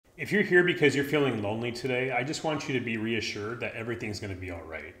If you're here because you're feeling lonely today, I just want you to be reassured that everything's going to be all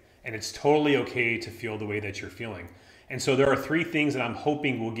right. And it's totally okay to feel the way that you're feeling. And so there are three things that I'm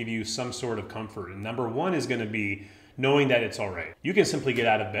hoping will give you some sort of comfort. And number one is going to be knowing that it's all right. You can simply get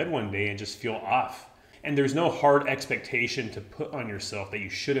out of bed one day and just feel off. And there's no hard expectation to put on yourself that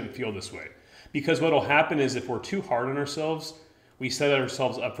you shouldn't feel this way. Because what will happen is if we're too hard on ourselves, we set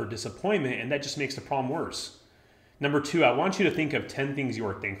ourselves up for disappointment, and that just makes the problem worse. Number two, I want you to think of 10 things you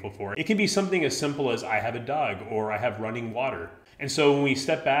are thankful for. It can be something as simple as I have a dog or I have running water. And so when we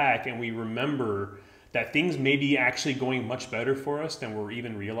step back and we remember that things may be actually going much better for us than we're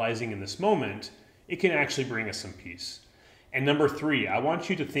even realizing in this moment, it can actually bring us some peace. And number three, I want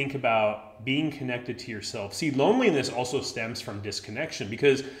you to think about being connected to yourself. See, loneliness also stems from disconnection,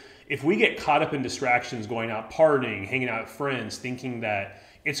 because if we get caught up in distractions, going out partying, hanging out with friends, thinking that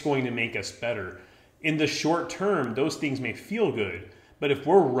it's going to make us better, in the short term, those things may feel good. But if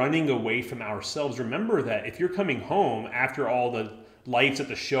we're running away from ourselves, remember that if you're coming home after all the lights at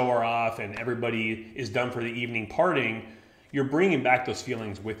the show are off and everybody is done for the evening partying, you're bringing back those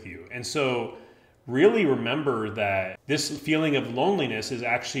feelings with you. And so really remember that this feeling of loneliness is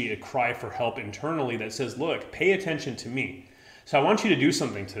actually a cry for help internally that says, look, pay attention to me. So I want you to do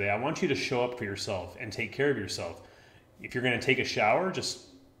something today. I want you to show up for yourself and take care of yourself. If you're going to take a shower, just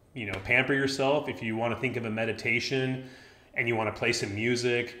pamper yourself. If you want to think of a meditation and you want to play some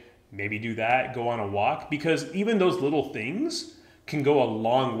music, maybe do that. Go on a walk, because even those little things can go a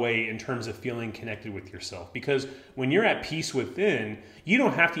long way in terms of feeling connected with yourself. Because when you're at peace within, you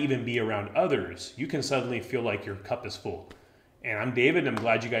don't have to even be around others. You can suddenly feel like your cup is full. And I'm David, and I'm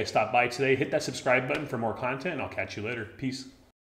glad you guys stopped by today. Hit that subscribe button for more content, and I'll catch you later. Peace.